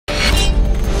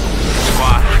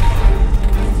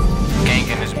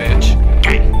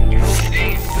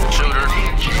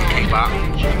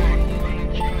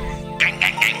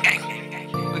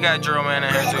got Drillman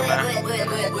in here too,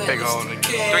 man. Big hole.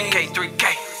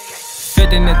 3K.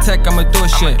 Fit in the tech, I'ma do a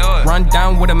shit. Run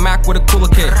down with a Mac with a cooler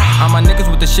kit. All my niggas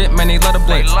with the shit, man, they love the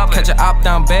blitz. Catch a op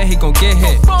down bad, he gon' get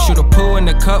hit. Shoot a pool in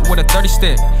the cut with a 30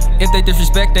 stick. If they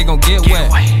disrespect, they gon' get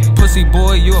wet. Pussy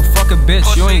boy, you a fucking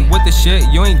bitch. You ain't with the shit,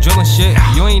 you ain't drilling shit.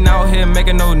 You ain't out here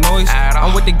making no noise.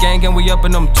 I'm with the gang and we up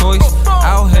in them toys.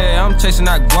 Out here, I'm chasing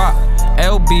that guap.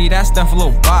 LB, that's done for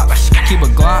little bop. Keep a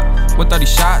Glock with 30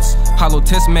 shots. Hollow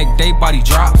tips make they body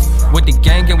drop. With the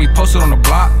gang and we posted on the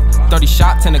block. 30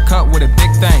 shots in the cut with a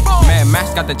big thing. Mad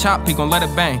Max got the chop, he gon' let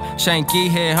it bang. Shanky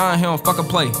head, he don't fucking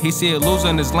play. He see a loser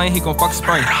in his lane, he gon' fuck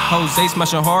spray. Jose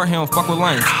smashing hard, he don't fuck with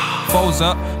lanes. Foes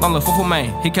up, long the full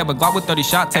main. He kept a Glock with 30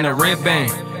 shots and a red bang.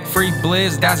 Free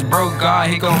Blizz, that's broke God.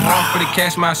 He gon' run for the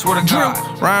cash, man, I swear to God.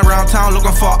 Ryan around town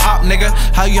looking for a op, nigga.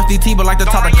 How you FDT but like the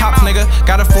top of cops, nigga.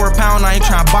 Got a 4 pound, I ain't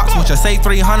tryna box with ya. Say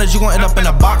 300, you gon' end up in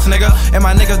a box, nigga. And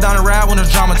my niggas down the ride when it's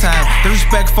drama time.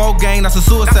 Disrespectful gang, that's a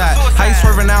suicide. How you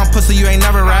swerving now, pussy, you ain't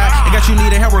never ride. It got you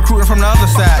needing help recruiting from the other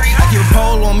side. I keep a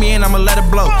pole on me and I'ma let it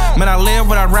blow. Man, I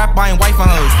live when I rap, I ain't wife and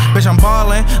hoes. Bitch, I'm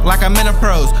ballin' like I'm in the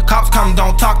pros. Cops come,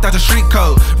 don't talk, that's a street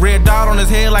code. Red dot on his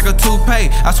head like a toupee.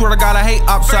 I swear to God, I hate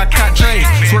ops, so I cut trades.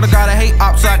 Swear to God, I hate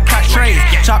ops, so I cut trades.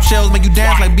 Chop shells make you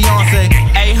dance like B.O.N.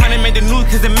 800 made the news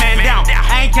cause it man down.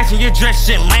 I ain't catching your dress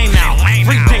shit lame now.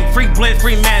 Free tank, free blitz,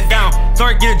 free man down.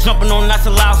 Third get it jumping on, that's a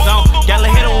loud zone. Gotta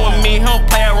hit him with me, he don't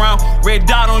play around. Red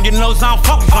dot on your nose, I don't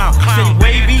fuck around. Say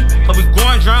wavy, but we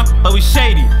going drown, but we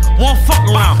shady. Won't fuck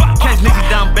around. Catch niggas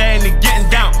down bad and they getting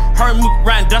down. Heard Mook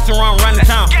riding, dustin' around, running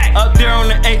town. Up there on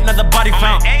the 8, another body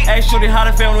found. Hey, shorty, how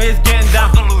they feel when it's getting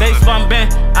down. They spun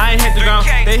bent, I ain't hit the ground.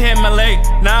 They hit my leg,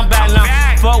 now I'm back now.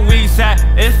 Fuck weed side,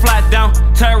 it's flat down.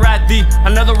 Turn right D,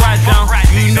 another ride down.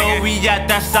 You know we at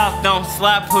that south down.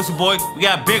 Slap pussy boy, we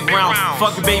got big rounds.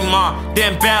 Fuck a big mom,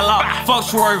 then bail out. Fuck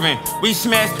swerving, we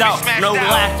smashed out, no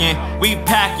lacking. We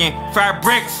packing, fried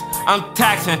bricks, I'm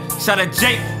taxing. Shot at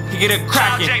Jake, he get it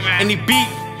cracking. Any beat,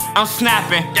 I'm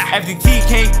snapping.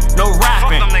 FDTK, no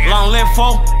rapping. Long live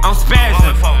folk, I'm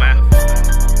spazzing.